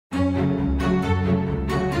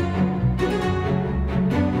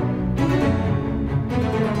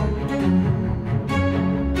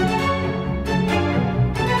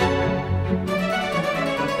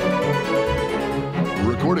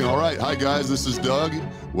guys, this is Doug.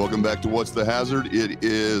 Welcome back to What's the Hazard? It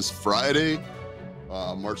is Friday,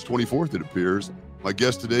 March 24th, it appears. My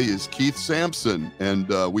guest today is Keith Sampson, and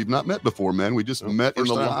we've not met before, man. We just met in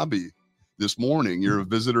the lobby this morning. You're a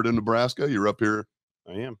visitor to Nebraska. You're up here.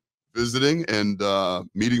 I am. Visiting and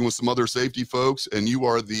meeting with some other safety folks, and you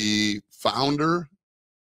are the founder,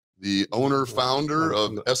 the owner-founder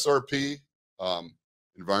of SRP,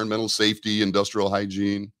 Environmental Safety, Industrial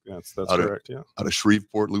Hygiene. That's correct, yeah. Out of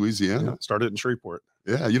Shreveport, Louisiana. Yeah, started in Shreveport.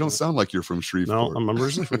 Yeah, you don't sound like you're from Shreveport. No, I'm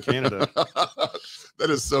originally from Canada. That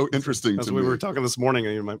is so interesting to me. We were talking this morning,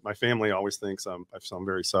 and my family always thinks I sound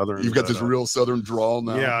very Southern. You've got this real Southern drawl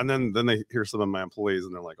now. Yeah, and then they hear some of my employees,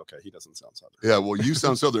 and they're like, okay, he doesn't sound Southern. Yeah, well, you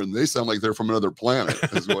sound Southern. They sound like they're from another planet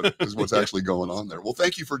is what's actually going on there. Well,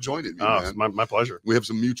 thank you for joining me, man. My pleasure. We have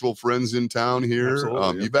some mutual friends in town here.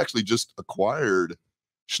 Absolutely, You've actually just acquired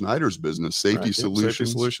Schneider's business, Safety Solutions. Safety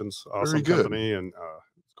Solutions, awesome company, and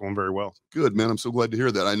it's going very well. Good, man. I'm so glad to hear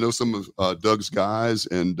that. I know some of Doug's guys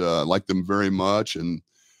and like them very much, and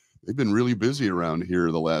they've been really busy around here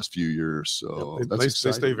the last few years. So they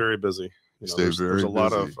stay very busy. There's a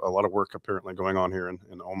lot of work apparently going on here in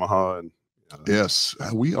Omaha, and yes,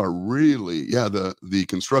 we are really the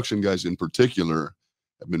construction guys in particular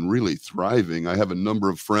have been really thriving. I have a number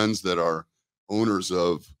of friends that are owners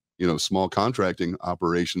of small contracting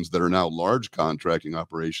operations that are now large contracting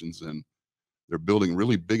operations, and they're building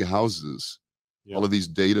really big houses. Yeah. All of these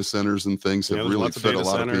data centers and things have really fed a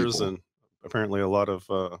lot of people. And apparently a lot of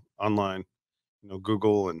online,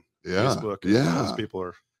 Google and Facebook. And those people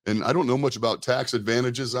are. And I don't know much about tax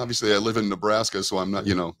advantages. Obviously, I live in Nebraska, so I'm not,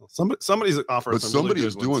 Somebody's offering. But somebody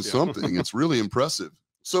is doing something. It's really impressive.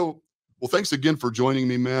 So, well, thanks again for joining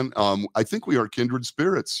me, man. I think we are kindred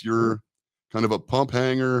spirits. You're kind of a pump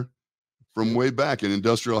hanger from way back, an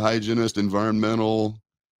industrial hygienist, environmental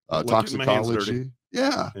toxicology.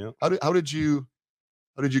 Yeah. How did you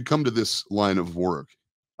come to this line of work?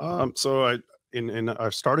 So I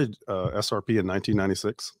started SRP in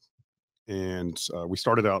 1996, and we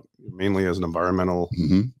started out mainly as an environmental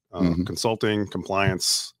consulting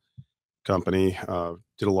compliance company.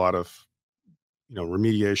 Did a lot of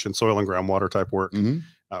remediation, soil and groundwater type work.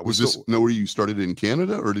 Was this where you started in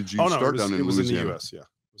Canada, or did you start down in Louisiana? It was in the U.S. Yeah,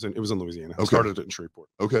 it was in Louisiana. I started it in Shreveport.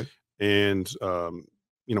 Okay, and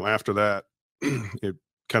after that, it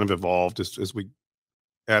kind of evolved as we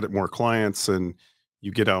added more clients, and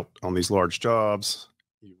you get out on these large jobs.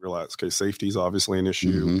 You realize, okay, safety is obviously an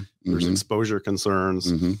issue. There's exposure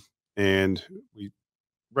concerns, and we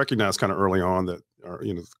recognized kind of early on that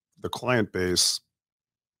the client base.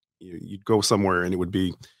 You'd go somewhere, and it would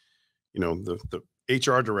be, the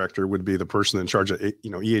HR director would be the person in charge of,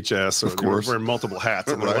 EHS, or they're wearing multiple hats,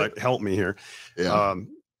 and they're like, help me here. Yeah.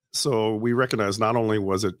 So we recognized not only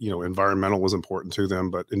was it, environmental was important to them,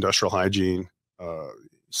 but industrial hygiene,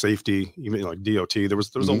 safety, even like DOT, there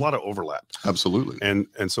was a lot of overlap. Absolutely.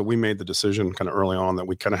 And so we made the decision kind of early on that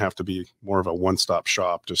we kind of have to be more of a one-stop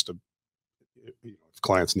shop just to, if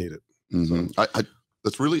clients need it. So,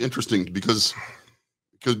 that's really interesting because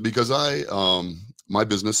my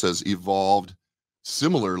business has evolved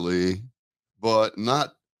similarly, but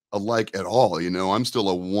not alike at all. I'm still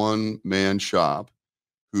a one-man shop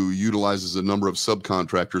who utilizes a number of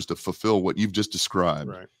subcontractors to fulfill what you've just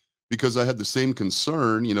described. Right. Because I had the same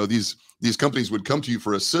concern. These companies would come to you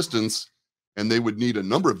for assistance, and they would need a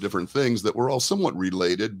number of different things that were all somewhat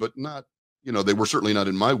related, but not, they were certainly not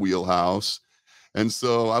in my wheelhouse. And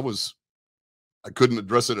so I couldn't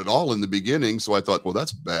address it at all in the beginning. So I thought, well,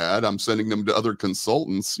 that's bad. I'm sending them to other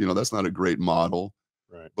consultants. That's not a great model.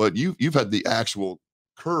 Right. But you've had the actual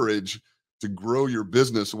courage to grow your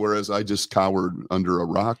business, whereas I just cowered under a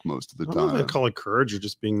rock most of the time. I don't know if I call it courage or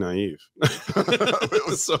just being naive. It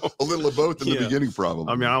was a little of both in the beginning,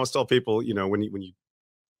 probably. I mean, I always tell people, when you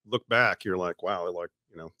look back, you're like, wow,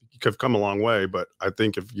 you could have come a long way. But I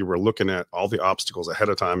think if you were looking at all the obstacles ahead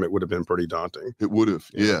of time, it would have been pretty daunting. It would have,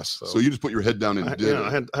 yes. So you just put your head down and did it. I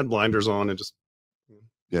had blinders on and just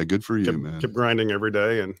good for you, man. Kept grinding every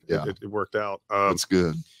day, and it worked out. That's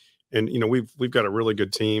good. And we've got a really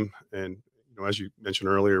good team, and as you mentioned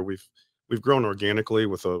earlier, we've grown organically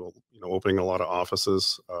with opening a lot of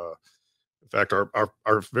offices. In fact,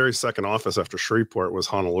 our very second office after Shreveport was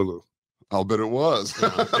Honolulu. I'll bet it was.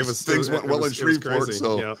 Things went well in Shreveport.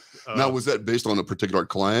 So now, was that based on a particular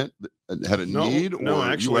client that had a need, or actually, you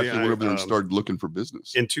actually went over there and started looking for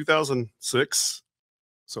business? In 2006,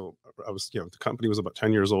 so I was, the company was about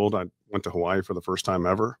 10 years old. I went to Hawaii for the first time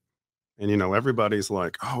ever. And, everybody's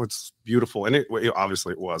like, oh, it's beautiful. And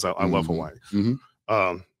obviously it was. I love Hawaii.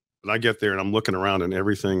 And I get there and I'm looking around and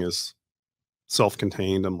everything is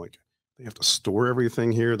self-contained. I'm like, they have to store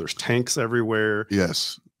everything here. There's tanks everywhere.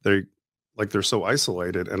 Yes. They're so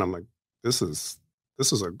isolated. And I'm like, this is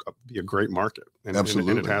be a great market. And,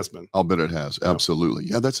 Absolutely. and it has been. I'll bet it has. Yeah. Absolutely.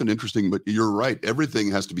 Yeah, that's an interesting, but you're right.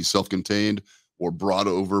 Everything has to be self-contained or brought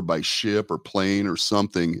over by ship or plane or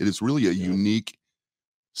something. It is really a unique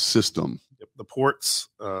system. Yep. The ports,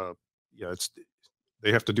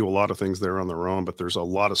 they have to do a lot of things there on their own, but there's a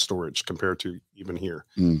lot of storage compared to even here,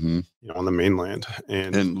 on the mainland.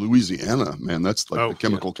 And Louisiana, man, that's like the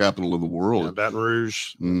chemical capital of the world. Yeah, Baton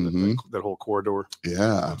Rouge, that whole corridor.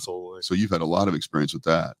 Yeah, absolutely. So you've had a lot of experience with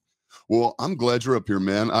that. Well, I'm glad you're up here,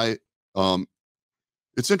 man.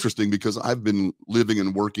 It's interesting because I've been living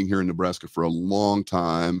and working here in Nebraska for a long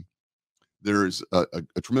time. There's a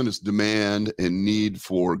tremendous demand and need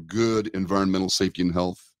for good environmental safety and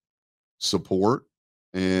health support.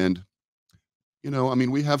 And,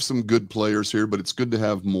 we have some good players here, but it's good to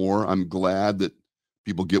have more. I'm glad that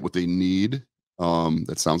people get what they need.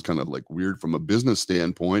 That sounds kind of like weird from a business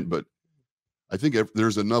standpoint, but I think if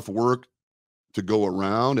there's enough work to go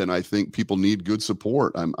around, and I think people need good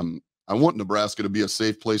support. I want Nebraska to be a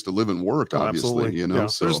safe place to live and work, obviously, absolutely.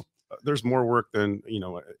 So there's more work than,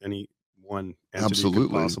 any one entity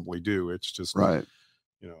could possibly do. It's just right.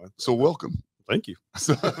 So welcome. Thank you.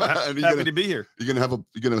 Happy to be here. You're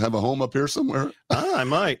gonna have a home up here somewhere? I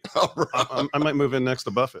might. Right. I might move in next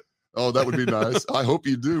to Buffett. Oh, that would be nice. I hope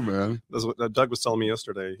you do, man. That's what Doug was telling me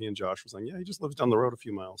yesterday. He and Josh were saying, yeah, he just lives down the road a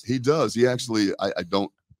few miles. He does. He actually, I don't,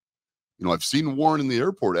 I've seen Warren in the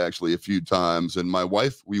airport actually a few times. And my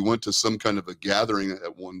wife, we went to some kind of a gathering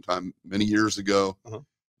at one time many years ago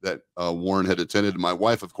that Warren had attended. And my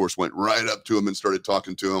wife, of course, went right up to him and started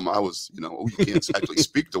talking to him. I was, you can't actually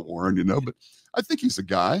speak to Warren, but I think he's a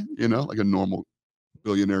guy, like a normal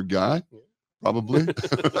billionaire guy, probably,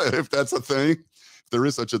 if that's a thing. If there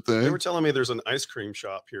is such a thing. They were telling me there's an ice cream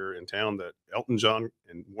shop here in town that Elton John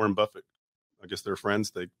and Warren Buffett, I guess they're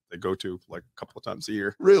friends. They go to like a couple of times a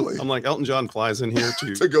year. Really? I'm like, Elton John flies in here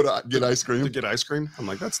to go to get ice cream. To get ice cream. I'm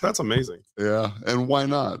like, that's amazing. Yeah, and why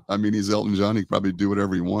not? I mean, he's Elton John. He can probably do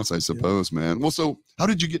whatever he wants, I suppose, man. Well, so how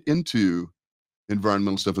did you get into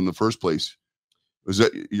environmental stuff in the first place? Was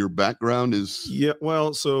that your background? Yeah.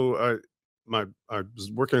 Well, so I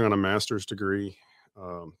was working on a master's degree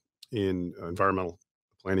in environmental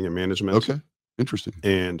planning and management. Okay, interesting.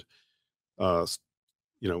 And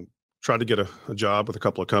tried to get a job with a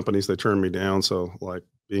couple of companies. They turned me down. So like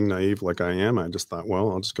being naive like I am, I just thought,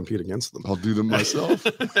 well, I'll just compete against them. I'll do them myself.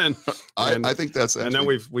 and I think that's actually, and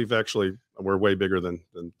then we've actually, we're way bigger than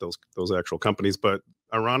those actual companies. But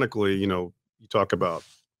ironically, you talk about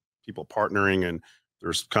people partnering and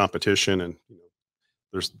there's competition and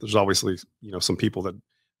there's obviously some people that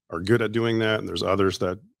are good at doing that, and there's others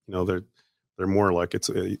that they're more like it's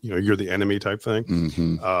you're the enemy type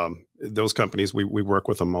thing. Those companies we work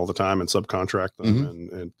with them all the time and subcontract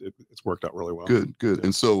them, and it's worked out really well. Good. Yeah.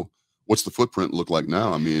 And so what's the footprint look like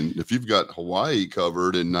now? I mean, if you've got Hawaii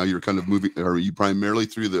covered and now you're kind of moving, are you primarily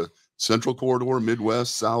through the central corridor,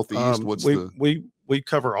 Midwest, Southeast? We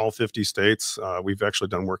cover all 50 states. We've actually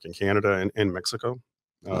done work in Canada and Mexico.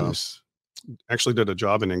 Nice. Actually did a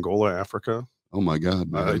job in Angola, Africa. Oh my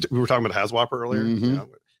God. We were talking about Haswapper earlier. Yeah,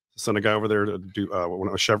 sent a guy over there to do one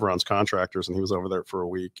of Chevron's contractors, and he was over there for a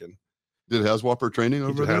week. And did Haswapper training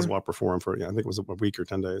over there? Haswapper for him for, I think it was a week or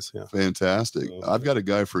 10 days. Yeah. Fantastic. I've got a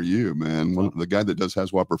guy for you, man. The guy that does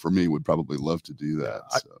Haswapper for me would probably love to do that.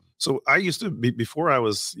 So I used to be, before I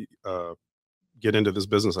was get into this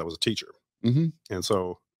business, I was a teacher. And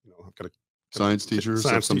so, I've got a science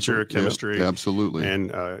teacher, chemistry. Yeah, absolutely.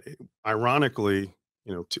 And ironically,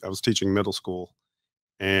 I was teaching middle school,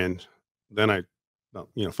 and then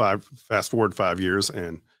fast forward 5 years,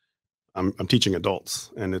 and I'm teaching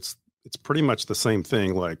adults, and it's pretty much the same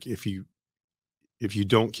thing. Like if you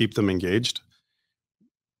don't keep them engaged,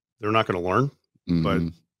 they're not going to learn. But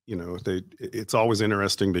it's always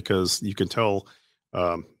interesting because you can tell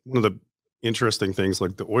one of the interesting things,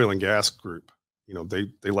 like the oil and gas group,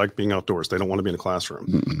 they like being outdoors. They don't want to be in a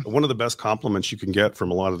classroom. But one of the best compliments you can get from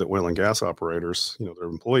a lot of the oil and gas operators, their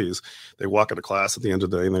employees, they walk into class at the end of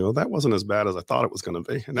the day and they go, that wasn't as bad as I thought it was going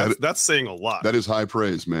to be. And that's saying a lot. That is high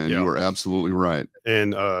praise, man. Yeah. You are absolutely right.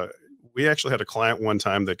 And we actually had a client one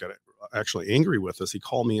time that got actually angry with us. He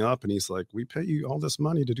called me up and he's like, we pay you all this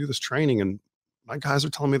money to do this training, and my guys are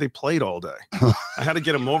telling me they played all day. I had to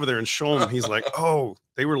get him over there and show him. He's like, oh,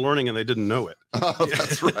 they were learning and they didn't know it. Oh,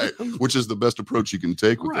 that's right. Which is the best approach you can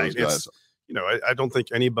take with those guys. I don't think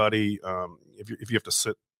anybody, if you have to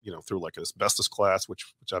sit, through like an asbestos class, which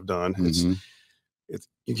I've done,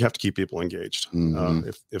 you have to keep people engaged.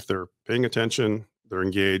 If they're paying attention, they're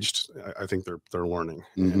engaged. I think they're learning,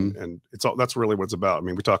 and that's really what it's about. I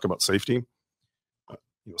mean, we talk about safety.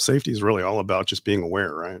 Safety is really all about just being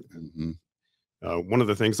aware, right? One of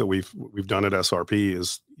the things that we've done at SRP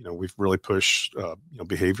is, we've really pushed,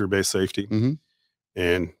 behavior-based safety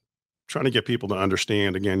and trying to get people to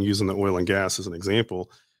understand, again, using the oil and gas as an example.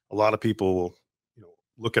 A lot of people will,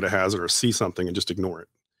 look at a hazard or see something and just ignore it.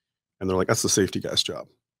 And they're like, that's the safety guy's job.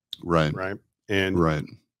 Right. Right. And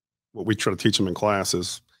what we try to teach them in class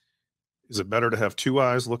is it better to have 2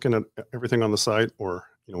 eyes looking at everything on the site, or,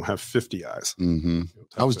 have 50 eyes?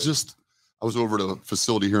 I was over at a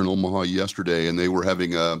facility here in Omaha yesterday, and they were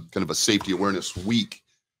having a kind of a safety awareness week.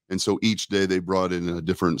 And so each day they brought in a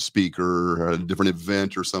different speaker or a different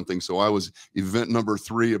event or something. So I was event number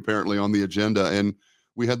 3 apparently on the agenda. And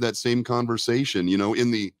we had that same conversation,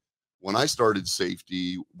 when I started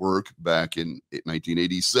safety work back in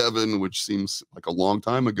 1987, which seems like a long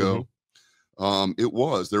time ago.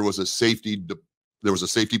 There was a safety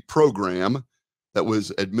program that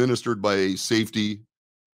was administered by a safety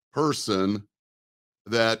person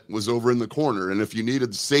that was over in the corner. And if you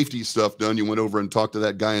needed safety stuff done, you went over and talked to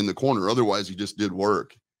that guy in the corner. Otherwise, you just did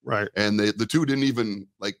work. Right. And the two didn't even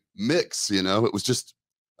mix, it was just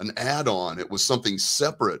an add-on. It was something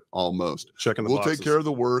separate almost. Checking the We'll boxes. take care of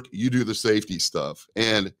the work. You do the safety stuff.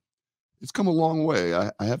 And it's come a long way.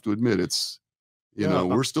 I have to admit, it's,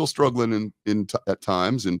 we're still struggling at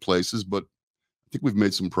times in places, but I think we've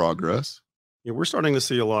made some progress. Yeah, we're starting to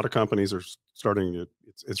see a lot of companies are starting to,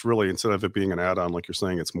 it's really, instead of it being an add-on, like you're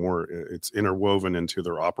saying, it's interwoven into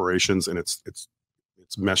their operations, and it's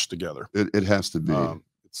meshed together. It has to be.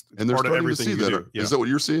 And they're starting to see that. Is that what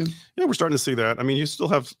you're seeing? Yeah, we're starting to see that. I mean, you still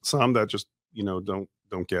have some that just,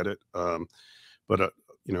 don't get it. But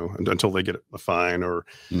until they get a fine or,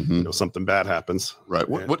 something bad happens. Right.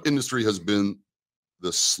 What industry has been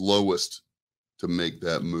the slowest to make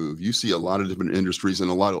that move? You see a lot of different industries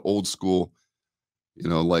and a lot of old school,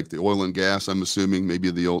 like the oil and gas, I'm assuming, maybe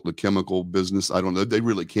the chemical business. I don't know. They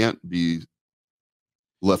really can't be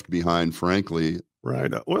left behind, frankly.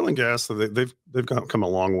 Right. Oil and gas, they've come a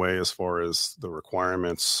long way as far as the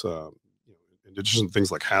requirements, just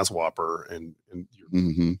things like HAZWOPER and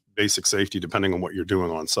your basic safety, depending on what you're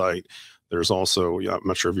doing on site. There's also, I'm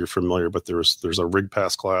not sure if you're familiar, but there's a rig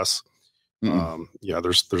pass class.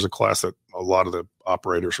 There's a class that a lot of the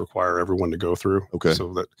operators require everyone to go through. Okay.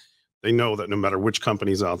 So that they know that no matter which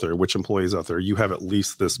company's out there, which employees out there, you have at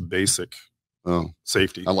least this basic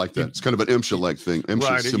safety. I like that. It's kind of an MSHA-like thing.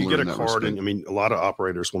 Right. And you get a card, and a lot of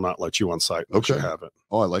operators will not let you on site unless you have it.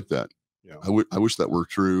 Oh, I like that. Yeah. I wish that were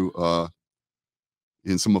true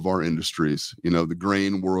in some of our industries. The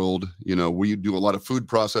grain world, we do a lot of food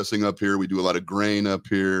processing up here. We do a lot of grain up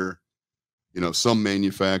here. Some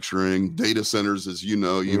manufacturing, data centers, as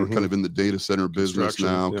you're kind of in the data center business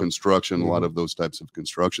now, construction, a lot of those types of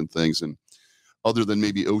construction things. And other than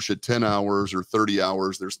maybe OSHA 10 hours or 30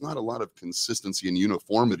 hours, there's not a lot of consistency and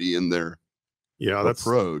uniformity in their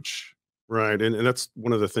approach. Right. And that's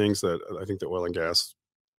one of the things that I think the oil and gas,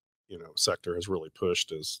 sector has really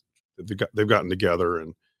pushed is they've gotten together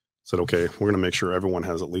and said, okay, we're going to make sure everyone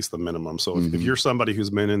has at least the minimum. So if you're somebody who's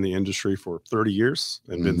been in the industry for 30 years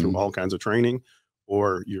and been through all kinds of training,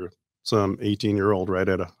 or you're some 18-year-old right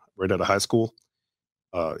out of high school,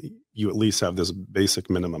 you at least have this basic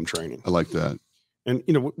minimum training. I like that. And,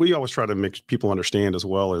 we always try to make people understand as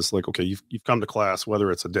well as like, okay, you've come to class,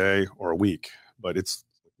 whether it's a day or a week, but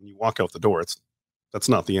when you walk out the door, that's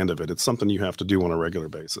not the end of it. It's something you have to do on a regular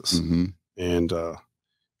basis. And, of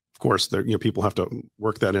course, people have to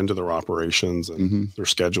work that into their operations and their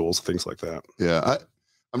schedules, things like that. Yeah,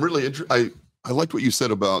 I'm really interested. I liked what you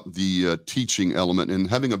said about the teaching element and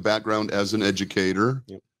having a background as an educator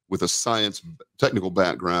with a science technical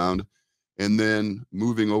background, and then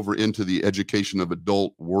moving over into the education of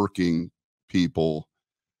adult working people.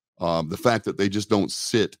 The fact that they just don't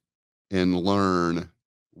sit and learn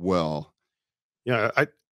well. Yeah,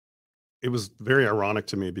 it was very ironic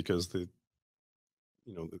to me because the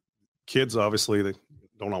kids, obviously, they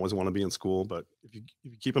don't always want to be in school, but if you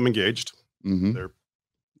keep them engaged,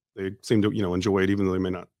 they seem to enjoy it, even though they may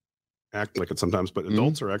not act like it sometimes. But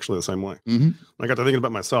adults are actually the same way. When I got to thinking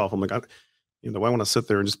about myself, I'm like, I want to sit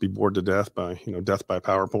there and just be bored to death by death by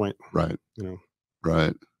PowerPoint. Right.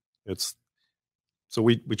 Right. So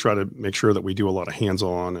we try to make sure that we do a lot of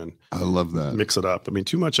hands-on, and I love that. Mix it up. I mean,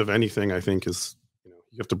 too much of anything, I think, is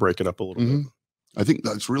you have to break it up a little bit. I think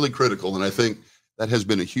that's really critical, and I think that has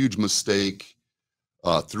been a huge mistake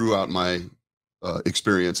throughout my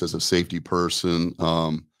experience as a safety person,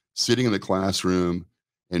 sitting in the classroom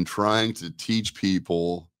and trying to teach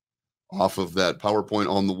people off of that PowerPoint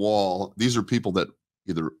on the wall. These are people that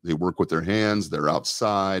either they work with their hands, they're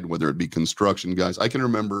outside, whether it be construction guys. I can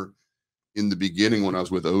remember in the beginning when I was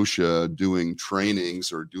with OSHA doing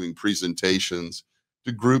trainings or doing presentations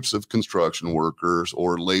to groups of construction workers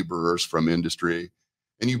or laborers from industry,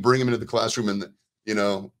 and you bring them into the classroom,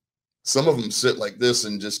 and some of them sit like this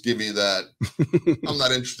and just give you that, I'm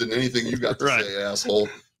not interested in anything you got to say, asshole.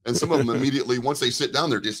 And some of them immediately, once they sit down,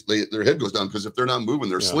 their head goes down, because if they're not moving,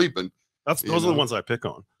 they're sleeping. Those are the ones I pick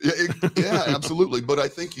on. Yeah, absolutely. But I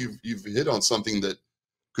think you've hit on something that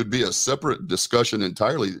could be a separate discussion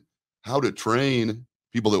entirely. How to train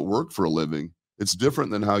people that work for a living. It's different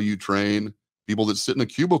than how you train people that sit in a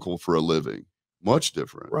cubicle for a living. Much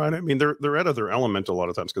different. Right. I mean, they're out of their element a lot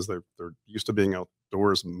of times because they're used to being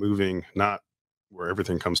outdoors, moving, not where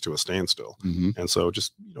everything comes to a standstill. Mm-hmm. And so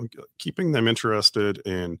just, keeping them interested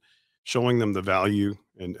and showing them the value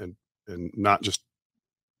and not just,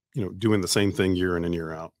 doing the same thing year in and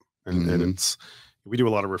year out. And, Mm-hmm. and we do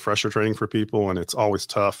a lot of refresher training for people, and it's always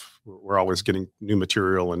tough. We're always getting new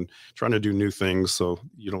material and trying to do new things. So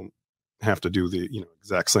you don't have to do the,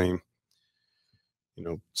 exact same,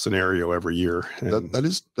 scenario every year. And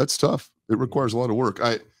That's tough. It requires a lot of work.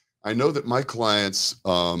 I know that my clients,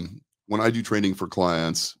 when I do training for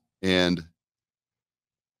clients, and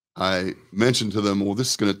I mention to them, well, this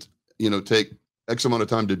is going to, take X amount of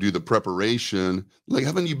time to do the preparation. Like,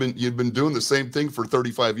 haven't you've been doing the same thing for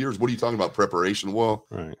 35 years? What are you talking about preparation? Well,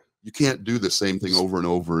 right. You can't do the same thing over and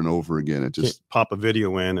over and over again. It just pop a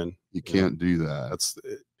video in, and you can't do that.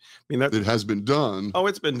 It has been done. Oh,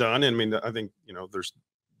 it's been done. And I mean, I think,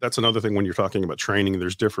 that's another thing when you're talking about training,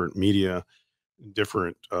 there's different media,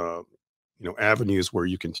 different, avenues where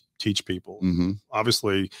you can teach people. Mm-hmm.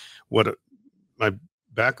 Obviously, my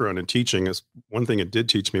background in teaching is, one thing it did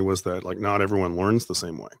teach me was that, like, not everyone learns the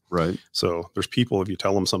same way. Right. So there's people, if you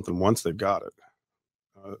tell them something once, they've got it.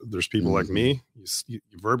 There's people like me, you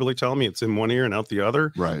verbally tell me, it's in one ear and out the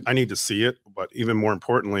other. Right. I need to see it. But even more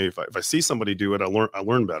importantly, if I see somebody do it, I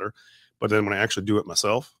learn better. But then when I actually do it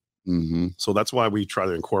myself, mm-hmm. So that's why we try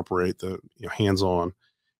to incorporate the hands-on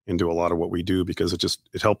into a lot of what we do, because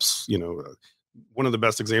it helps. One of the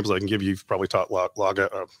best examples I can give you, you've probably taught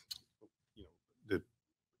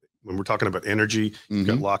when we're talking about energy, you've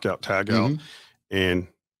got lockout, tag out, and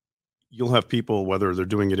you'll have people, whether they're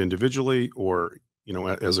doing it individually or,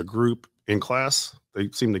 as a group in class, they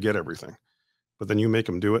seem to get everything, but then you make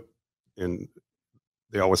them do it and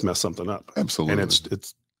they always mess something up. Absolutely.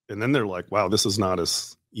 And and then they're like, wow, this is not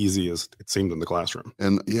as easy as it seemed in the classroom.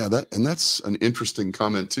 And that's an interesting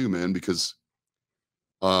comment too, man, because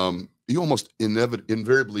you almost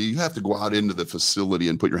invariably, you have to go out into the facility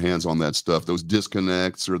and put your hands on that stuff, those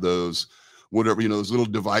disconnects or those whatever, those little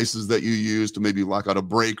devices that you use to maybe lock out a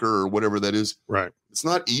breaker or whatever that is. Right. It's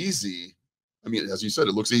not easy. I mean, as you said,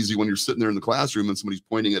 it looks easy when you're sitting there in the classroom and somebody's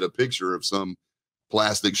pointing at a picture of some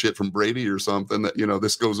plastic shit from Brady or something that,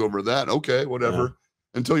 this goes over that. Okay, whatever. Yeah.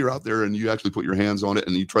 Until you're out there and you actually put your hands on it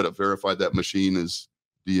and you try to verify that machine is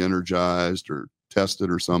de-energized or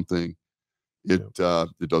tested or something. It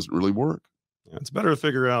doesn't really work. Yeah, it's better to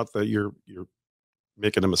figure out that you're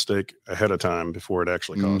making a mistake ahead of time before it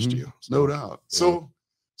actually costs you. So, no doubt. Yeah.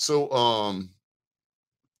 So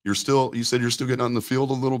you said you're still getting out in the field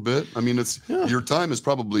a little bit. I mean, your time is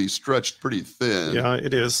probably stretched pretty thin. Yeah,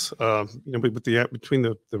 it is. With between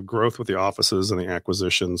the growth with the offices and the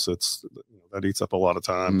acquisitions, that eats up a lot of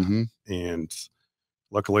time. Mm-hmm. And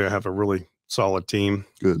luckily I have a really solid team.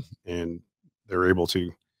 Good. And they're able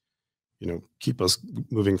to, keep us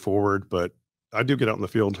moving forward. But I do get out in the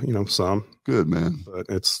field, some. Good, man. But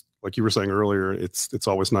it's like you were saying earlier, it's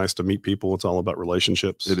always nice to meet people. It's all about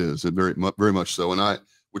relationships. It is. It very much so. And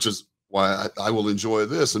which is why I will enjoy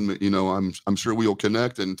this. And, I'm sure we'll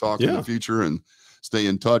connect and talk in the future and stay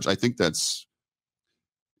in touch. I think that's,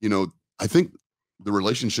 I think the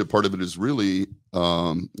relationship part of it is really,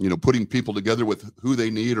 putting people together with who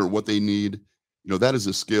they need or what they need. That is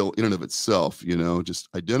a skill in and of itself, just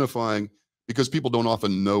identifying, because people don't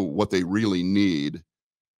often know what they really need.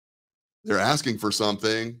 They're asking for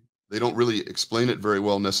something. They don't really explain it very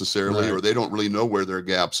well necessarily, or they don't really know where their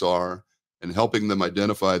gaps are, and helping them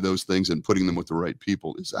identify those things and putting them with the right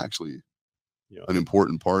people is actually an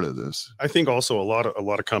important part of this. I think also a lot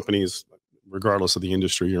of companies, regardless of the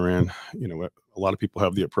industry you're in, a lot of people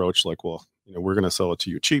have the approach like, well, we're going to sell it to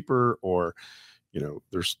you cheaper, or,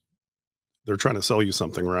 they're trying to sell you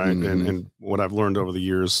something. Right. Mm-hmm. And what I've learned over the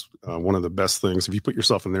years, one of the best things, if you put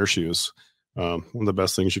yourself in their shoes, one of the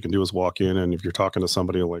best things you can do is walk in. And if you're talking to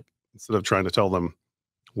somebody, like, instead of trying to tell them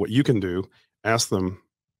what you can do, ask them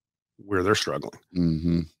where they're struggling.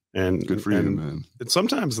 Mm-hmm. And good for you, man. And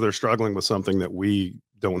sometimes they're struggling with something that we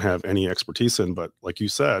don't have any expertise in, but like you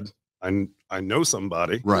said, I know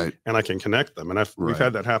somebody, Right. and I can connect them. And we've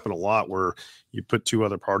had that happen a lot, where you put two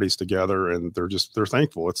other parties together and they're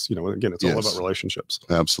thankful. It's, again, it's all about relationships.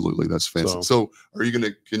 Absolutely. That's fancy. So are you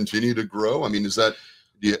going to continue to grow? I mean,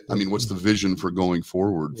 what's the vision for going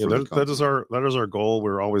forward? Yeah, that is our goal.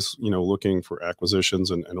 We're always, looking for acquisitions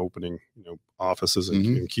and opening, offices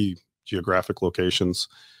in key geographic locations.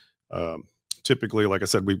 Typically, like I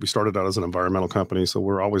said, we started out as an environmental company, so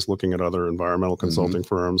we're always looking at other environmental consulting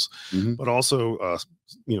firms, but also,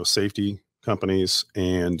 safety companies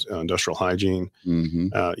and industrial hygiene,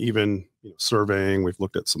 even surveying. We've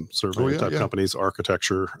looked at some surveying type companies,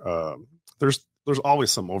 architecture. There's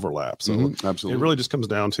always some overlap. So absolutely, it really just comes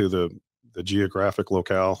down to the geographic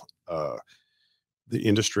locale, the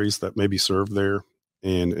industries that may be served there,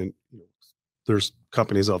 and there's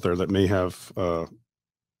companies out there that may have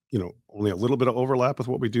only a little bit of overlap with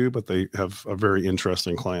what we do, but they have a very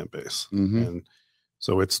interesting client base. And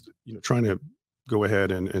so it's, trying to go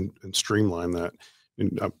ahead and streamline that.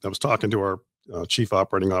 And I was talking to our chief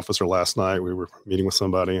operating officer last night. We were meeting with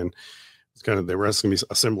somebody, and it's they were asking me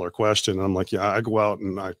a similar question. And I'm like, yeah, I go out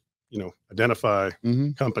and I, identify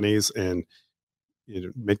companies and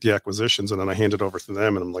make the acquisitions, and then I hand it over to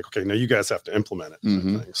them, and I'm like, okay, now you guys have to implement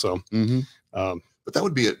it. So, but that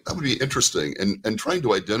would be interesting, and trying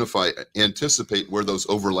to anticipate where those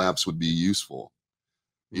overlaps would be useful,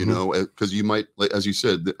 because you might, as you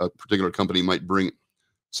said, a particular company might bring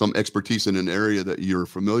some expertise in an area that you're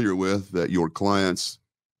familiar with, that your clients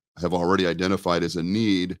have already identified as a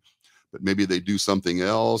need, but maybe they do something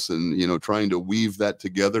else, and trying to weave that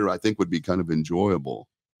together, I think would be kind of enjoyable.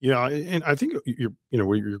 Yeah, and I think what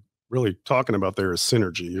you're really talking about there is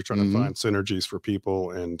synergy. You're trying to find synergies for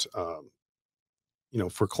people, and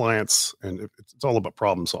for clients, and it's all about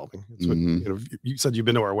problem solving. It's what, you said you've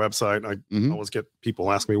been to our website. I always get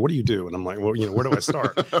people ask me, what do you do? And I'm like, well, where do I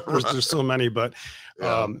start? There's so many, but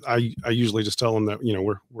I usually just tell them that,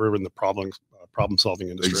 we're in the problem solving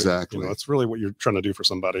industry. Exactly. That's really what you're trying to do for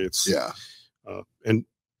somebody. It's and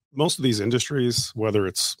most of these industries, whether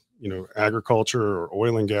it's, agriculture or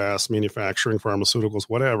oil and gas, manufacturing, pharmaceuticals,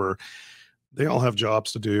 whatever, they all have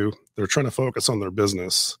jobs to do. They're trying to focus on their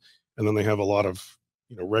business. And then they have a lot of,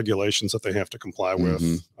 regulations that they have to comply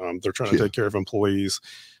with. They're trying to take care of employees,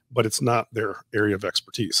 but it's not their area of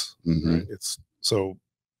expertise. Right? So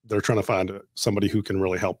they're trying to find somebody who can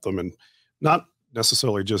really help them, and not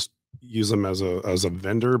necessarily just use them as a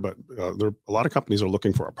vendor, but a lot of companies are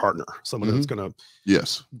looking for a partner, someone that's going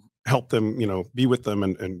to help them, be with them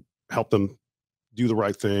and help them do the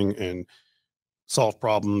right thing and solve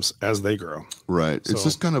problems as they grow. Right. So, it's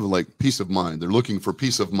just kind of like peace of mind. They're looking for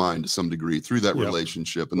peace of mind to some degree through that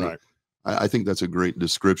relationship. And I think that's a great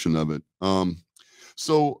description of it.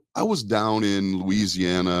 So I was down in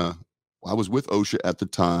Louisiana. I was with OSHA at the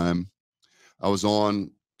time. I was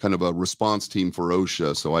on kind of a response team for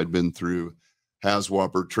OSHA. So I'd been through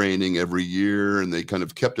HAZWOPER training every year, and they kind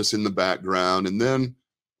of kept us in the background. And then,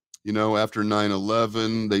 after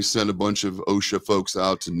 9/11, they sent a bunch of OSHA folks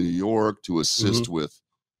out to New York to assist with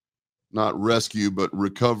not rescue, but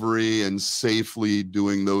recovery and safely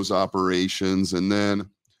doing those operations. And then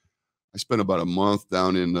I spent about a month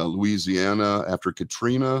down in Louisiana after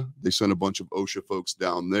Katrina. They sent a bunch of OSHA folks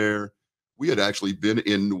down there. We had actually been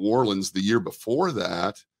in New Orleans the year before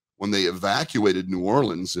that, when they evacuated New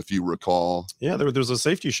Orleans, if you recall. Yeah, there was a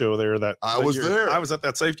safety show there that I was there. I was at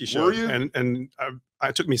that safety show. Were you? And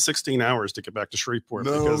it took me 16 hours to get back to Shreveport.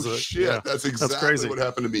 No shit. That's exactly what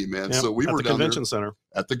happened to me, man. Yep. So we were at the convention center.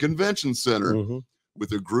 At the convention center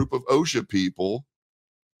with a group of OSHA people,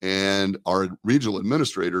 and our regional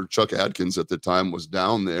administrator, Chuck Adkins at the time, was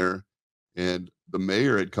down there, and the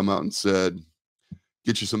mayor had come out and said,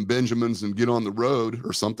 get you some Benjamins and get on the road,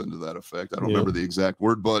 or something to that effect. I don't remember the exact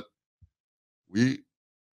word, but we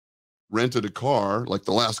rented a car, like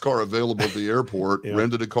the last car available at the airport,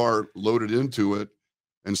 rented a car, loaded into it,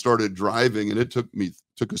 and started driving. And it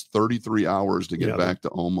took us 33 hours to get back to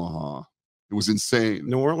Omaha. It was insane.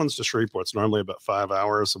 New Orleans to Shreveport's normally about 5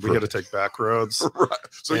 hours, so we got to take back roads. Right.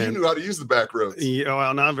 So you knew how to use the back roads. Yeah,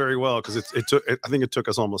 well, not very well, because I think it took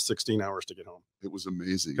us almost 16 hours to get home. It was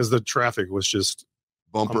amazing because the traffic was just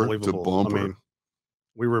bumper to bumper. I mean,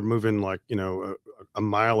 we were moving like a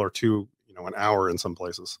mile or two, an hour in some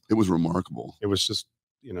places. It was remarkable. It was just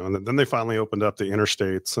and then they finally opened up the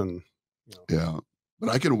interstates, and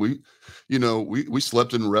But we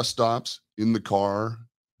slept in rest stops in the car.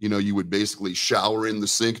 You would basically shower in the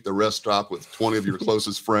sink at the rest stop with 20 of your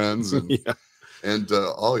closest friends. And,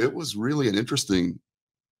 it was really an interesting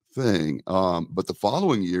thing. But the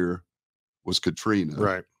following year was Katrina.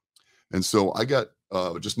 Right. And so I got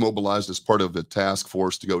just mobilized as part of a task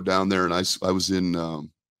force to go down there. And I was in,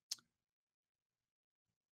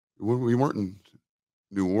 we weren't in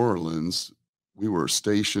New Orleans. We were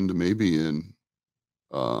stationed maybe in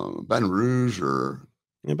Baton Rouge, or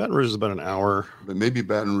Yeah, Baton Rouge is about an hour. maybe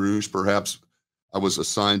Baton Rouge, perhaps. I was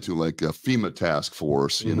assigned to like a FEMA task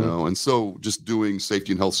force, you know, and so just doing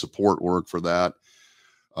safety and health support work for that.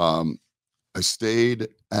 I stayed,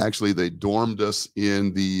 actually, they dormed us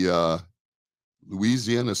in the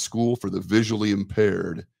Louisiana School for the Visually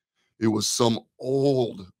Impaired. It was some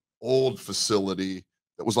old facility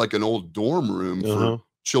that was like an old dorm room for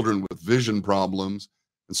children with vision problems.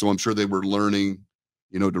 And so I'm sure they were learning,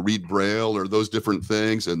 you know, to read Braille or those different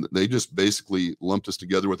things. And they just basically lumped us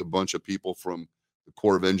together with a bunch of people from the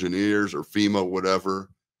Corps of Engineers or FEMA, whatever.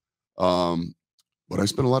 But I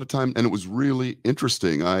spent a lot of time, and it was really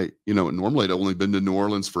interesting. You know, normally I'd only been to New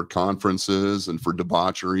Orleans for conferences and for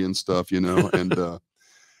debauchery and stuff, you know, and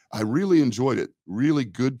I really enjoyed it. Really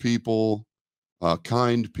good people,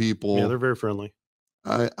 kind people. Yeah, they're very friendly.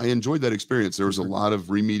 I enjoyed that experience. There was a lot of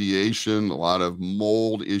remediation, a lot of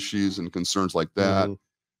mold issues and concerns like that.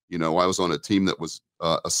 You know, I was on a team that was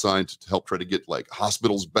assigned to help try to get like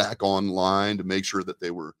hospitals back online to make sure that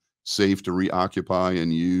they were safe to reoccupy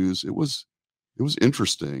and use. It was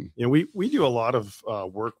interesting. Yeah, we do a lot of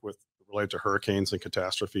work related to hurricanes and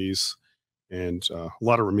catastrophes, and a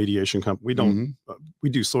lot of remediation. We don't we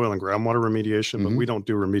do soil and groundwater remediation, but we don't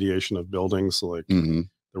do remediation of buildings like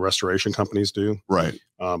the restoration companies do. Right.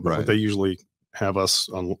 But they usually have us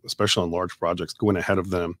on, especially on large projects, going ahead of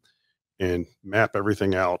them and map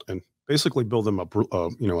everything out and basically build them a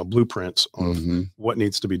blueprint of what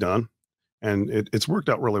needs to be done. And it's worked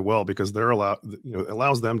out really well because they're it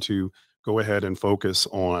allows them to go ahead and focus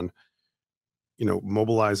on, you know,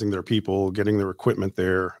 mobilizing their people, getting their equipment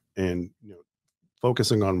there, and, you know,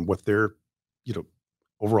 focusing on what their, you know,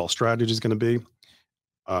 overall strategy is going to be.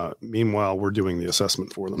 Meanwhile, we're doing the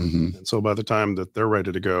assessment for them. And so by the time that they're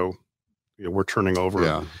ready to go, you know, we're turning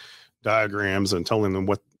over diagrams and telling them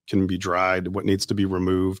what can be dried, what needs to be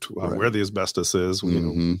removed, where the asbestos is,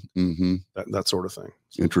 you know, that sort of thing.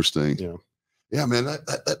 Interesting. Yeah. Yeah, man,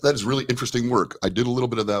 that is really interesting work. I did a little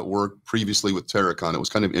bit of that work previously with Terracon. It was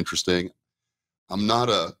kind of interesting. I'm not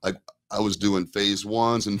I was doing phase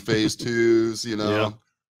 1s and phase 2s, you know,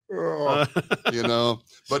 you know,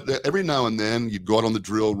 but every now and then you'd go out on the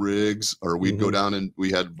drill rigs, or we'd go down, and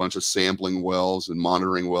we had a bunch of sampling wells and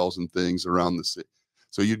monitoring wells and things around the city.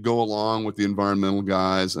 So you'd go along with the environmental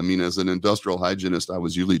guys. I mean, as an industrial hygienist, I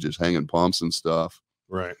was usually just hanging pumps and stuff.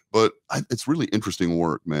 Right. But it's really interesting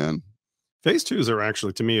work, man. Phase 2s are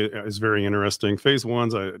actually, to me, is very interesting. Phase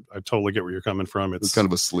 1s, I totally get where you're coming from. It's kind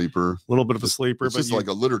of a sleeper, a little bit of a sleeper, but it's like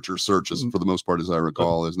a literature search, for the most part, as I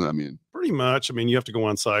recall, isn't it? I mean, pretty much. I mean, you have to go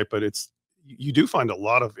on site, but you do find a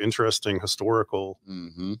lot of interesting historical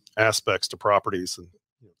aspects to properties, and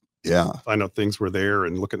find out things were there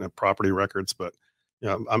and looking at property records. But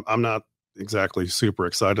yeah, I'm not exactly super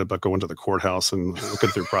excited about going to the courthouse and looking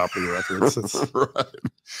through property records. Right.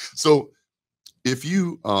 So, if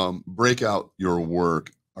you break out your work,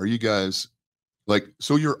 are you guys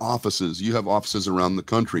so your offices, you have offices around the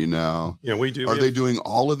country now? Yeah, we do. Are they doing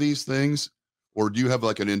all of these things? Or do you have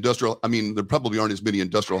like an industrial, I mean, there probably aren't as many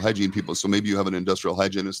industrial hygiene people. So maybe you have an industrial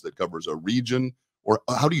hygienist that covers a region, or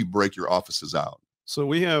how do you break your offices out? So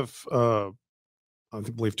we have, I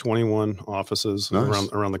believe 21 offices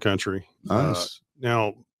around the country. Nice.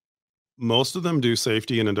 Now, most of them do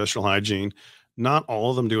safety and industrial hygiene. Not all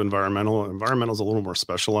of them do environmental. Environmental is a little more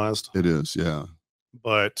specialized. It is, yeah.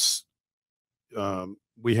 But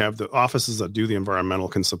we have the offices that do the environmental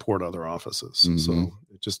can support other offices. So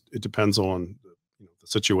it depends on the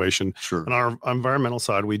situation. Sure. On our environmental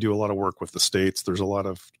side, we do a lot of work with the states. There's a lot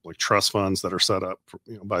of like trust funds that are set up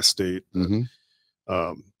by state.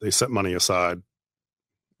 They set money aside.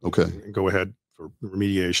 Okay. And go ahead for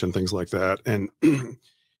remediation, things like that. And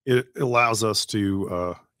it allows us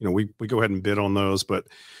to, we go ahead and bid on those, but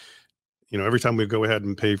every time we go ahead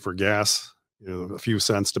and pay for gas, a few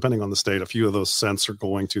cents, depending on the state, a few of those cents are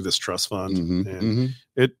going to this trust fund. And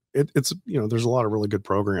it's, there's a lot of really good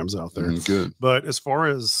programs out there. Good. But as far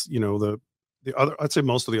as, the other, I'd say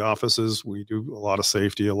most of the offices, we do a lot of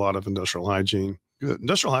safety, a lot of industrial hygiene. Good.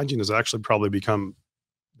 Industrial hygiene has actually probably become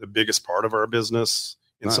the biggest part of our business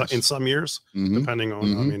in some years, depending on,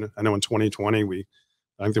 I mean, I know in 2020,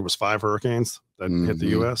 I think there was 5 hurricanes that hit the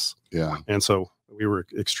U.S. Yeah. And so we were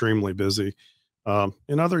extremely busy.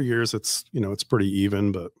 In other years, it's pretty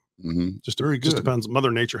even, but just depends.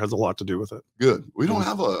 Mother Nature has a lot to do with it. Good. We don't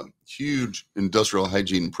have a huge industrial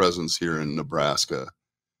hygiene presence here in Nebraska.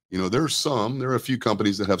 You know, there are a few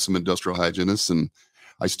companies that have some industrial hygienists, and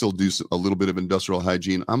I still do a little bit of industrial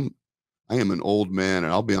hygiene. I am an old man,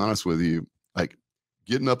 and I'll be honest with you, like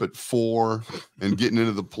getting up at 4 and getting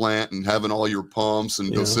into the plant and having all your pumps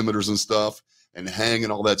and dosimeters and stuff and hanging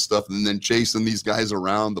all that stuff and then chasing these guys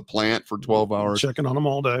around the plant for 12 hours. Checking on them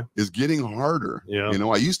all day. Is getting harder. Yeah. You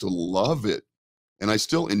know, I used to love it and I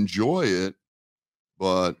still enjoy it,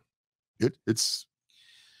 but it's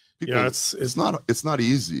not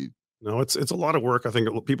easy. No, it's a lot of work. I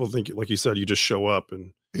think people think, like you said, you just show up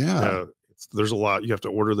and there's a lot. You have to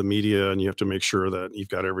order the media and you have to make sure that you've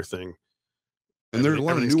got everything. And there's a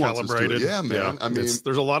lot of nuances calibrated. To it. Yeah, man. Yeah. I mean,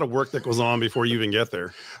 there's a lot of work that goes on before you even get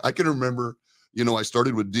there. I can remember, you know, I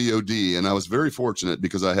started with DOD and I was very fortunate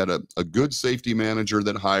because I had a good safety manager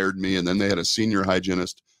that hired me. And then they had a senior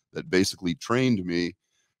hygienist that basically trained me.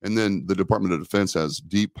 And then the Department of Defense has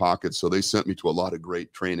deep pockets. So they sent me to a lot of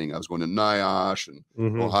great training. I was going to NIOSH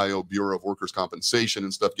and Ohio Bureau of Workers' Compensation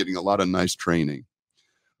and stuff, getting a lot of nice training.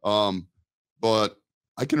 But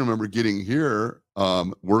I can remember getting here,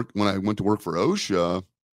 when I went to work for OSHA,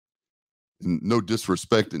 and no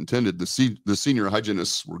disrespect intended, the senior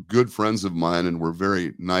hygienists were good friends of mine and were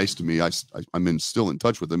very nice to me. I'm still in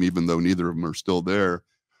touch with them, even though neither of them are still there.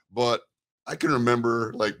 But I can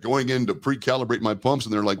remember like going in to pre-calibrate my pumps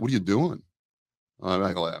and they're like, "What are you doing?"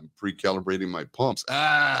 I'm pre-calibrating my pumps.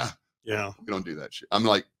 Yeah. We don't do that shit. I'm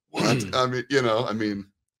like, what? I mean,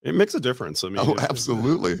 it makes a difference. I mean,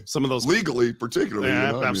 absolutely. Some of those legally, particularly.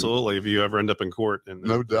 Yeah, absolutely. If you ever end up in court and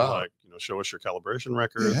no doubt, like, show us your calibration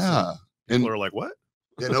records. Yeah. And people are like, what?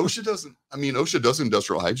 And OSHA does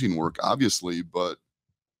industrial hygiene work, obviously, but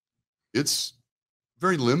it's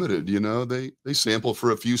very limited. You know, they sample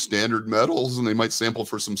for a few standard metals and they might sample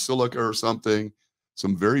for some silica or something,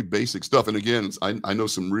 some very basic stuff. And again, I know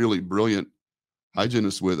some really brilliant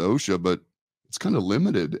hygienists with OSHA, but it's kind of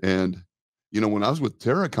limited. And, you know, when I was with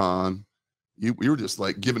Terracon, we were just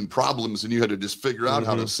like given problems and you had to just figure out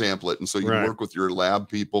how to sample it. And so you work with your lab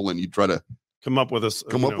people and you try to come up with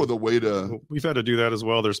a way to. We've had to do that as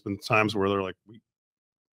well. There's been times where they're like,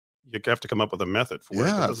 you have to come up with a method for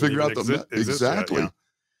it. Figure out exactly. Yet,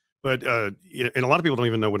 But and a lot of people don't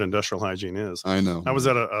even know what industrial hygiene is. I know. I was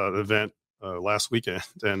at an event last weekend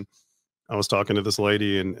and I was talking to this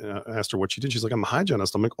lady and asked her what she did. She's like, "I'm a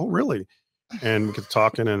hygienist." I'm like, "Oh, really?" And we kept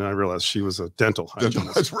talking and I realized she was a dental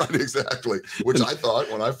hygienist. That's right, exactly. Which I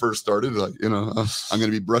thought when I first started, like, I'm going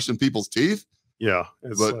to be brushing people's teeth. Yeah.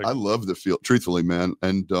 But like, I love the field, truthfully, man.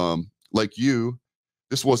 And like you,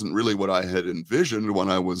 this wasn't really what I had envisioned when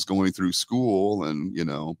I was going through school and,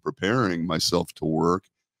 preparing myself to work.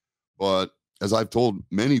 But as I've told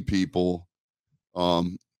many people,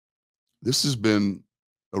 this has been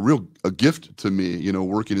a gift to me.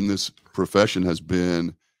 Working in this profession has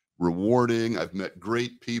been rewarding. I've met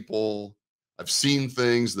great people. I've seen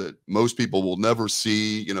things that most people will never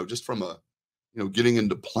see, just from getting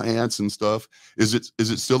into plants and stuff. Is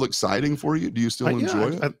it still exciting for you? Do you still enjoy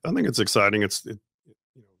it? I think it's exciting.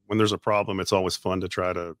 When there's a problem, it's always fun to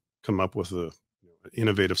try to come up with an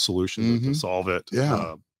innovative solution to solve it.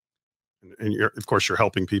 Yeah. And of course you're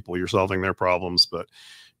helping people, you're solving their problems, but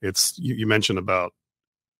it's, you mentioned about,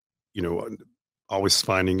 always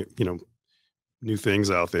finding, new things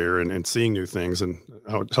out there and seeing new things. And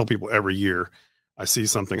I would tell people every year I see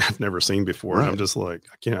something I've never seen before. Right. And I'm just like,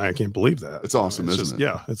 I can't believe that. It's awesome, isn't it?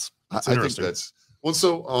 Yeah. It's I think that's, well,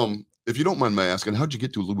 so, if you don't mind my asking, how'd you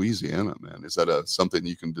get to Louisiana, man? Is that something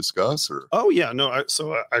you can discuss or? Oh yeah, no. I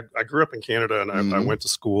grew up in Canada and I went to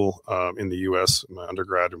school in the U.S. My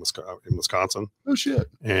undergrad in Wisconsin. Oh shit!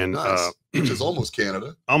 And nice. Which is almost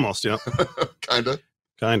Canada. Almost, yeah.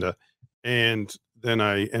 Kinda. And then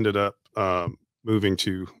I ended up moving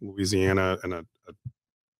to Louisiana and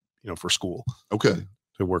for school. Okay.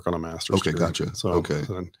 To work on a master's. Okay, degree. gotcha. So okay,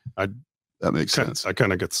 that makes sense. I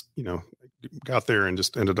kind of got there and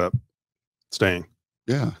just ended up staying.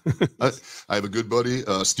 Yeah. I have a good buddy,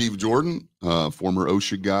 Steve Jordan, former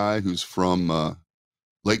OSHA guy who's from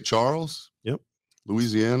Lake Charles. Yep.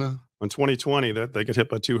 Louisiana. In 2020, that they got hit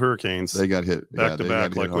by 2 hurricanes. They got hit back to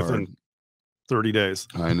back, like within 30 days.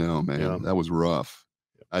 I know, man. Yeah. That was rough.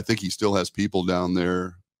 I think he still has people down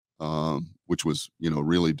there, which was,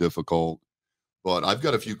 really difficult. But I've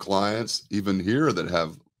got a few clients even here that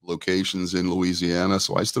have locations in Louisiana,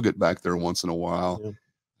 so I still get back there once in a while. Yeah.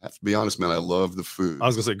 I have to be honest, man, I love the food. I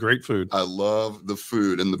was gonna say great food. I love the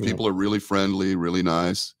food, and the people are really friendly, really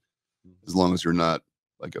nice, as long as you're not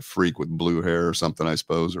like a freak with blue hair or something, I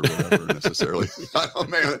suppose, or whatever necessarily. Oh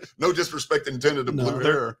man, no disrespect intended to blue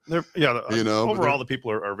hair. Overall the people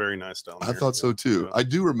are very nice down there. I thought so too. I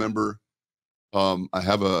do remember I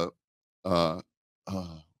have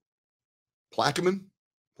Plaquemine.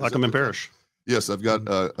 Plaquemine Parish. Yes, I've got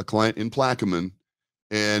a client in Plaquemine,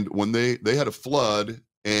 and when they had a flood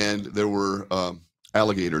and there were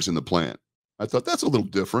alligators in the plant. I thought that's a little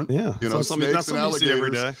different. Yeah, you know, snakes and alligators.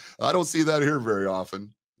 Every day. I don't see that here very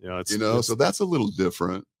often. Yeah, it's, you know, so that's a little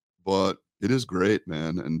different, but it is great,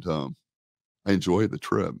 man, and I enjoy the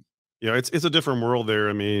trip. Yeah, it's a different world there.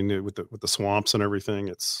 I mean, with the swamps and everything,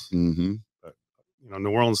 it's Mm-hmm. you know,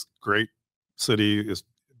 New Orleans, great city, is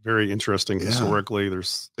very interesting historically.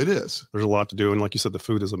 There's a lot to do, and like you said, the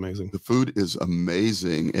food is amazing. The food is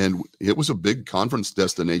amazing, and it was a big conference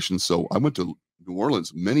destination. So I went to New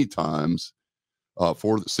Orleans many times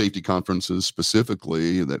for the safety conferences,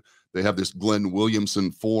 specifically that they have this Glenn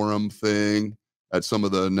Williamson Forum thing at some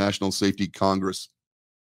of the National Safety Congress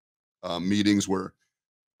meetings where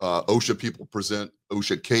OSHA people present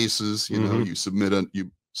OSHA cases. You know, you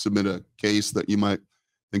submit a case that you might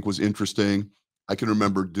think was interesting. I can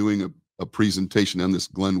remember doing a presentation on this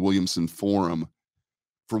Glenn Williamson Forum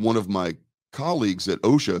for one of my colleagues at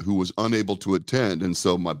OSHA who was unable to attend. And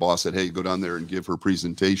so my boss said, hey, go down there and give her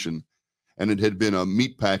presentation. And it had been a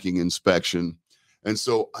meat packing inspection. And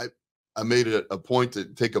so I made it a point to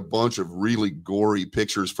take a bunch of really gory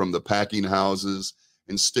pictures from the packing houses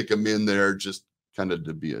and stick them in there just kind of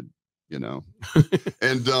to be a, you know,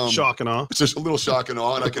 and shock and awe. It's just a little shock and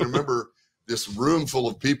awe. And I can remember this room full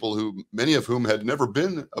of people who, many of whom had never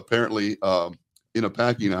been apparently in a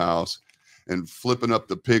packing house, and flipping up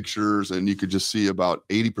the pictures, and you could just see about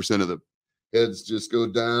 80% of the heads just go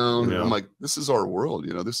down. Yeah. I'm like, this is our world,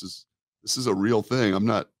 you know, this is a real thing. I'm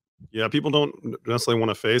not. Yeah, people don't necessarily want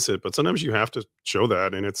to face it, but sometimes you have to show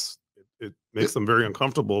that, and it makes them very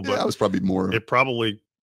uncomfortable. But I was probably more. It probably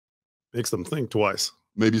makes them think twice.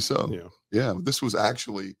 Maybe so. Yeah. Yeah. This was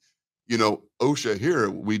actually, you know, OSHA here,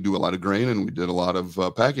 we do a lot of grain and we did a lot of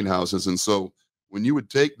packing houses. And so when you would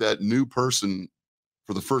take that new person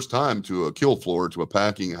for the first time to a kill floor, to a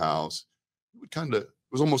packing house, it would kind of, it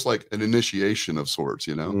was almost like an initiation of sorts,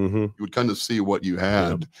 you know. You would kind of see what you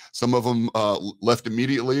had. Some of them left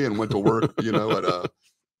immediately and went to work, you know, at a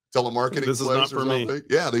telemarketing This is place not for me.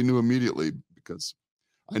 Yeah, they knew immediately, because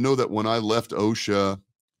I know that when I left OSHA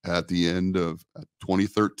at the end of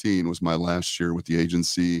 2013 was my last year with the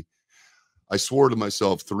agency, I swore to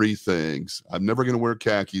myself 3 things. I'm never going to wear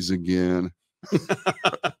khakis again.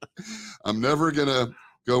 I'm never going to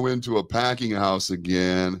go into a packing house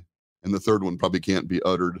again. And the third one probably can't be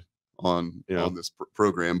uttered on this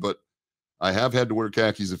program, but I have had to wear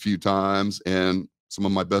khakis a few times, and some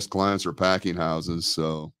of my best clients are packing houses.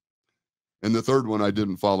 So, and the third one I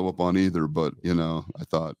didn't follow up on either, but you know, I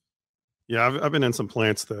thought. Yeah, I've been in some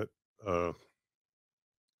plants that,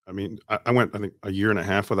 I mean, I went, I think, a year and a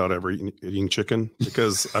half without ever eating chicken,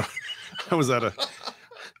 because I was at a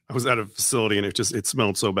facility, and it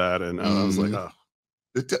smelled so bad, and I was like, oh,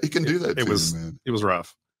 it can do that. It was, man. It was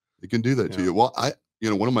rough. It can do that to you. Well,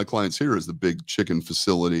 one of my clients here is the big chicken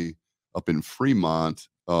facility up in Fremont,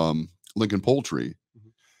 Lincoln Poultry,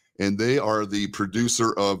 and they are the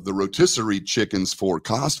producer of the rotisserie chickens for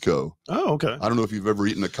Costco. Oh, okay. I don't know if you've ever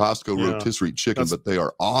eaten a Costco rotisserie chicken, but they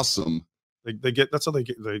are awesome. That's how they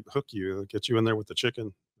hook you. They get you in there with the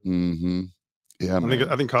chicken. Yeah,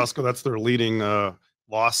 I think Costco, that's their leading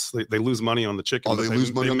loss. They lose money on the chicken. Oh, they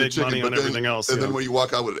lose money on the chicken, money on everything else. And then when you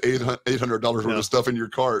walk out with $800 worth of stuff in your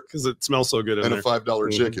cart, because it smells so good, and a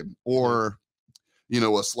 $5 chicken, or you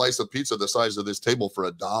know, a slice of pizza the size of this table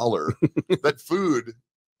for $1. That food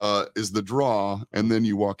is the draw, and then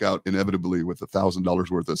you walk out inevitably with $1,000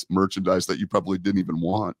 worth of merchandise that you probably didn't even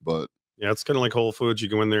want. But yeah, it's kind of like Whole Foods. You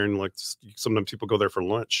go in there, and like sometimes people go there for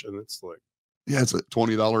lunch, and it's like, yeah, it's a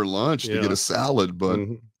 $20 lunch to get a salad, but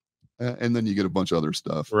and then you get a bunch of other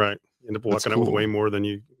stuff. Right. You end up walking out with way more than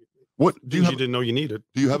you didn't know you needed.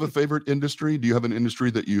 Do you have a favorite industry? Do you have an industry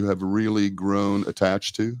that you have really grown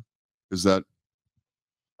attached to? Is that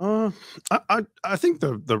I think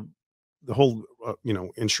the whole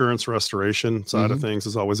insurance restoration side of things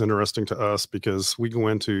is always interesting to us, because we go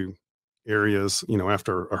into areas, you know,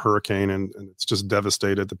 after a hurricane, and it's just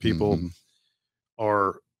devastated. The people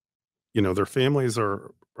are, you know, their families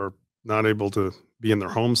are not able to be in their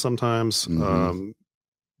homes sometimes.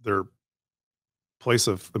 Their place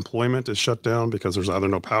of employment is shut down because there's either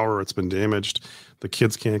no power or it's been damaged. The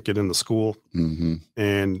kids can't get into school.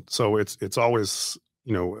 And so it's always,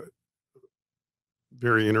 you know,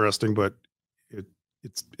 very interesting, but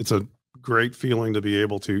it's a great feeling to be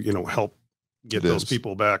able to, you know, help get those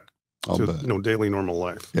people back to, you know, daily normal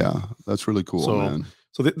life. Yeah, that's really cool, man.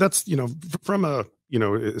 So that's, you know, from a, you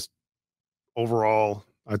know, is overall,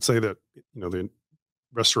 I'd say that, you know, the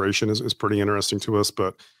restoration is pretty interesting to us,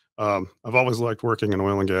 but I've always liked working in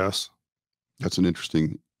oil and gas. That's an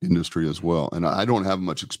interesting industry as well. And I don't have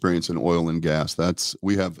much experience in oil and gas.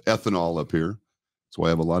 We have ethanol up here. So I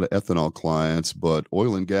have a lot of ethanol clients, but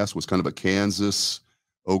oil and gas was kind of a Kansas,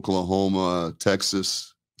 Oklahoma,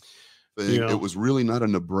 Texas thing. Yeah. It was really not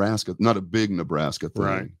a big Nebraska thing.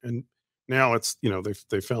 Right. And now it's,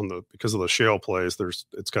 they found because of the shale plays,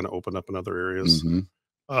 it's kind of opened up in other areas.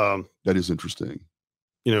 Mm-hmm. That is interesting.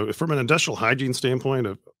 From an industrial hygiene standpoint,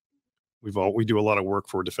 we do a lot of work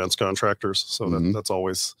for defense contractors. So that's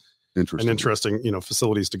always an interesting,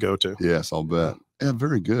 facilities to go to. Yes, I'll bet. Yeah,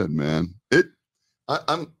 very good, man.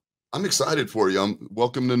 I'm excited for you.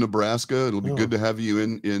 Welcome to Nebraska. It'll be good to have you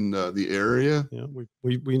in the area. Yeah,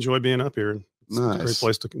 we enjoy being up here. It's a great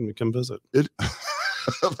place to come visit.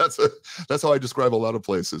 That's how I describe a lot of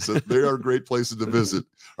places. They are great places to visit.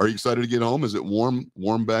 Are you excited to get home? Is it warm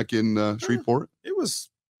back in Shreveport?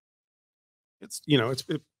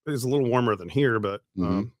 It's a little warmer than here, but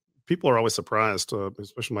people are always surprised,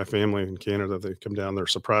 especially my family in Canada. They come down, they're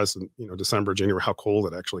surprised in December, January, how cold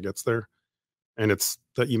it actually gets there. And it's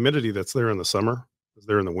the humidity that's there in the summer is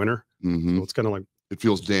there in the winter. Mm-hmm. So it's kind of like, it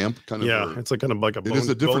feels damp, kind of. Yeah, it's like kind of like a bone. It is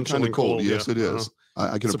a different kind of cold. Yes, it is.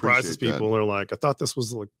 I can surprises appreciate people. that. They're like, I thought this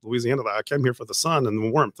was like Louisiana. I came here for the sun and the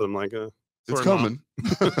warmth. I'm like, it's coming,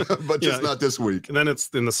 but just not this week. And then it's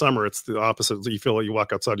in the summer. It's the opposite. You feel like you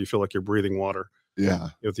walk outside, you feel like you're breathing water. Yeah,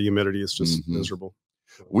 the humidity is just miserable.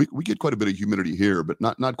 So. We get quite a bit of humidity here, but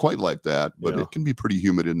not quite like that. But it can be pretty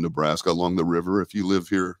humid in Nebraska along the river. If you live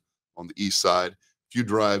here on the east side, if you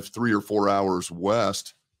drive 3 or 4 hours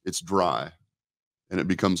west, it's dry, and it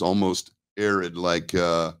becomes almost arid, like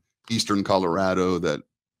eastern Colorado. That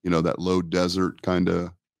low desert kind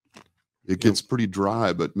of. It gets pretty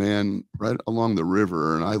dry, but man, right along the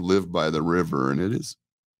river, and I live by the river, and it is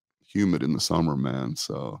humid in the summer, man.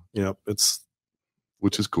 So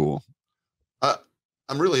which is cool.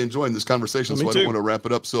 I'm really enjoying this conversation, so I don't want to wrap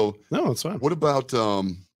it up. So no, it's fine. What about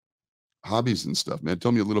hobbies and stuff, man?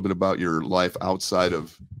 Tell me a little bit about your life outside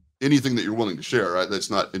of anything that you're willing to share. Right,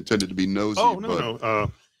 that's not intended to be nosy. Oh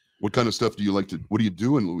no. What kind of stuff do you like to? What do you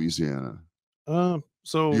do in Louisiana?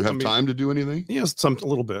 So do you have time to do anything? Yes, a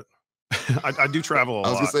little bit. I do travel a lot.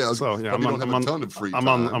 I was gonna say, I'm on a ton of free time.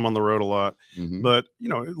 I'm on the road a lot, but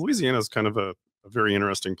Louisiana is kind of a very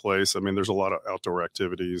interesting place. I mean, there's a lot of outdoor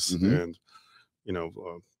activities, and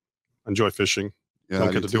enjoy fishing. Yeah,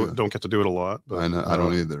 don't get to do it a lot. But, I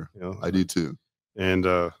don't either. I do too. And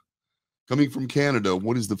coming from Canada,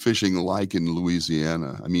 what is the fishing like in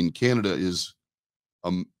Louisiana? I mean, Canada is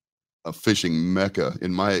a fishing mecca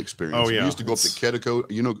in my experience. Oh yeah, we used to go up to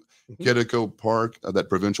Quetico, Quetico Park, that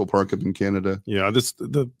provincial park up in Canada. Yeah,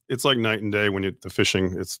 it's like night and day when the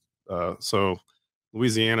fishing. It's so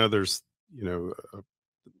Louisiana. There's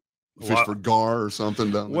fish for gar or something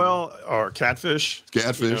down there. Well, or catfish.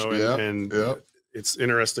 And it's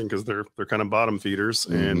interesting because they're kind of bottom feeders,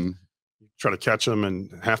 and you try to catch them, and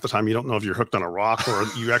half the time you don't know if you're hooked on a rock or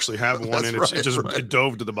you actually have one, and it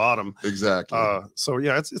dove to the bottom. Exactly. So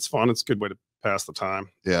yeah, it's fun. It's a good way to pass the time.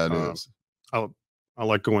 Yeah, it is. I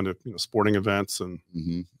like going to sporting events and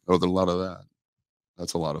there's a lot of that.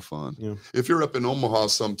 That's a lot of fun. Yeah. If you're up in Omaha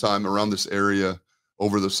sometime around this area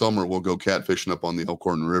over the summer, we'll go catfishing up on the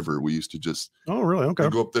Elkhorn River. We used to just we'd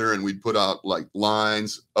go up there and we'd put out like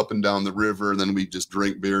lines up and down the river, and then we'd just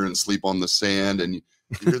drink beer and sleep on the sand. And you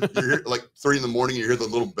hear like 3 a.m, you hear the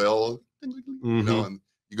little bell, and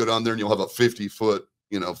you go down there and you'll have a 50-foot,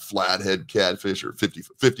 flathead catfish, or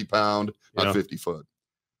 50 pound, not 50 foot.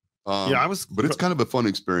 But it's kind of a fun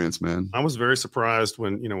experience, man. I was very surprised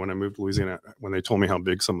when I moved to Louisiana, when they told me how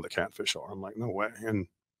big some of the catfish are. I'm like, no way. And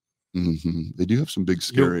they do have some big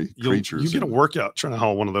scary creatures. You get a workout trying to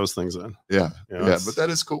haul one of those things in. Yeah, but that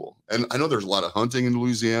is cool. And I know there's a lot of hunting in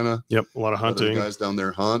Louisiana. Yep, a lot of hunting. Guys down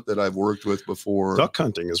there hunt that I've worked with before. Duck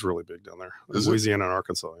hunting is really big down there. Louisiana and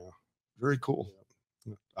Arkansas. Yeah, very cool.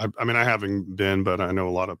 Yeah. I mean, I haven't been, but I know a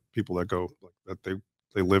lot of people that go like that.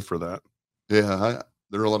 They live for that. Yeah,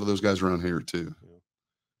 there are a lot of those guys around here too. Yeah.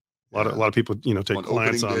 A lot of people, take on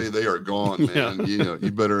plants opening day, they are gone, man.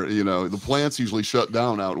 You better, the plants usually shut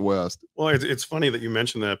down out west. Well, it's funny that you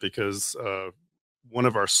mentioned that, because one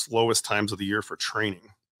of our slowest times of the year for training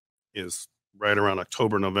is right around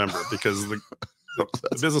October, November, because the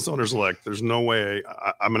business owners are like, there's no way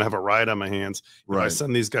I'm going to have a ride on my hands if I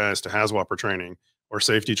send these guys to HAZWOPER training or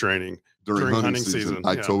safety training during hunting season.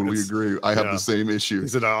 I totally agree. I have the same issue. He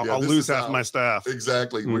said, I'll lose half my staff.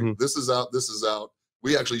 Exactly. This is out. This is out.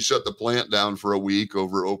 We actually shut the plant down for a week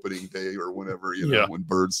over opening day or whenever, when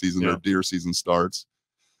bird season or deer season starts.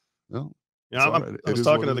 Well, Yeah, all right. I was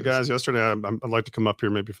talking to the guys yesterday. I'd like to come up here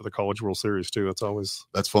maybe for the College World Series too.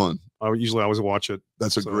 That's fun. I usually always watch it.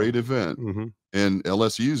 That's a great event. Mm-hmm. And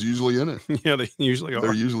LSU is usually in it. Yeah, they usually are.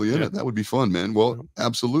 They're usually in it. That would be fun, man. Well,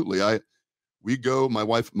 absolutely. We go. My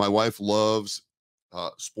wife loves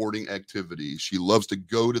sporting activity. She loves to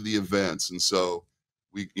go to the events, and so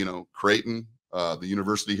we, Creighton, the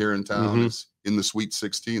university here in town, is in the Sweet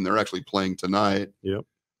 16. They're actually playing tonight. Yep.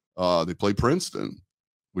 They play Princeton,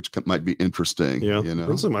 which might be interesting. Yeah,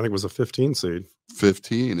 Princeton I think was a 15 seed.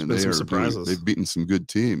 15, and they've beaten some good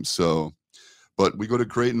teams. So, but we go to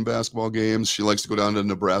Creighton basketball games. She likes to go down to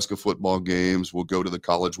Nebraska football games. We'll go to the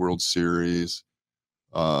College World Series.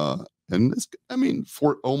 And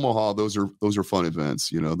for Omaha, those are fun events.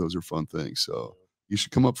 Those are fun things. So you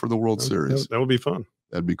should come up for the World Series. That would be fun.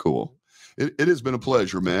 That'd be cool. It has been a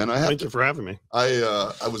pleasure, man. Thank you for having me.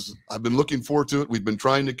 I've been looking forward to it. We've been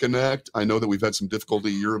trying to connect. I know that we've had some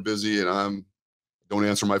difficulty. You're busy, and I don't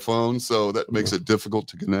answer my phone, so that makes it difficult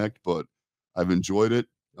to connect. But I've enjoyed it.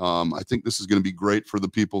 I think this is going to be great for the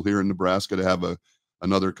people here in Nebraska to have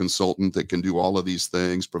another consultant that can do all of these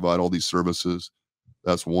things, provide all these services.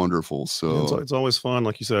 That's wonderful. So it's always fun,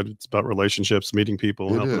 like you said. It's about relationships, meeting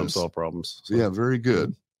people, helping them solve problems. So. Yeah, very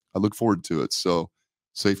good. I look forward to it. So.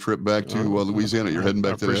 Safe trip back to Louisiana. You're heading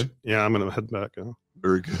back today? Yeah, I'm going to head back.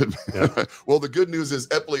 Very good. Yeah. Well, the good news is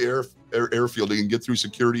Epley Airfield, you can get through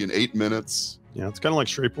security in 8 minutes. Yeah, it's kind of like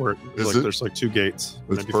Shreveport. There's like 2 gates.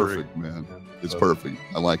 It's perfect, man. Yeah, it's perfect.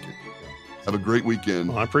 I like it. Have a great weekend.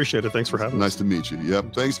 Well, I appreciate it. Thanks for having me. Nice to meet you.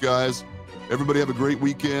 Yep. Thanks, guys. Everybody have a great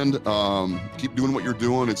weekend. Keep doing what you're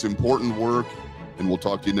doing. It's important work, and we'll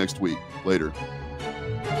talk to you next week. Later.